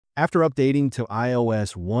After updating to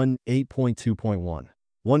iOS 8.2.1,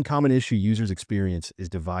 one common issue users experience is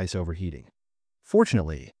device overheating.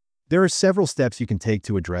 Fortunately, there are several steps you can take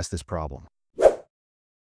to address this problem.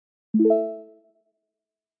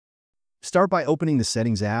 Start by opening the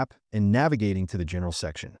Settings app and navigating to the General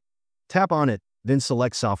section. Tap on it, then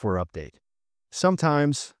select Software Update.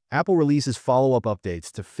 Sometimes, Apple releases follow-up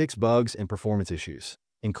updates to fix bugs and performance issues,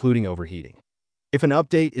 including overheating. If an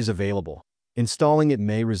update is available, installing it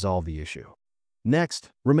may resolve the issue. Next,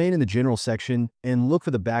 remain in the General section and look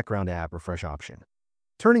for the Background App Refresh option.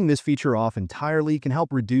 Turning this feature off entirely can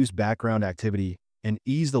help reduce background activity and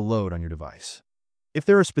ease the load on your device. If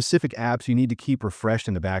there are specific apps you need to keep refreshed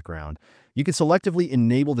in the background, you can selectively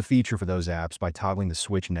enable the feature for those apps by toggling the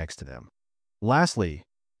switch next to them. Lastly,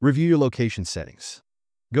 review your location settings.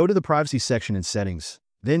 Go to the Privacy section in Settings,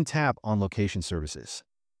 then tap on Location Services.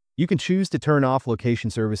 You can choose to turn off location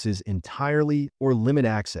services entirely or limit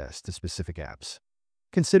access to specific apps.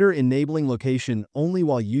 Consider enabling location only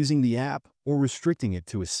while using the app or restricting it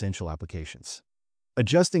to essential applications.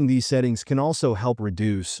 Adjusting these settings can also help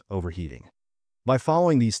reduce overheating. By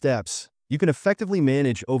following these steps, you can effectively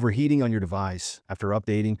manage overheating on your device after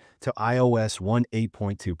updating to iOS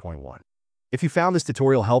 8.2.1. If you found this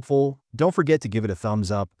tutorial helpful, don't forget to give it a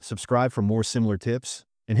thumbs up, subscribe for more similar tips,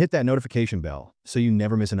 and hit that notification bell so you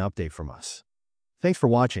never miss an update from us. Thanks for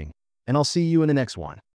watching, and I'll see you in the next one.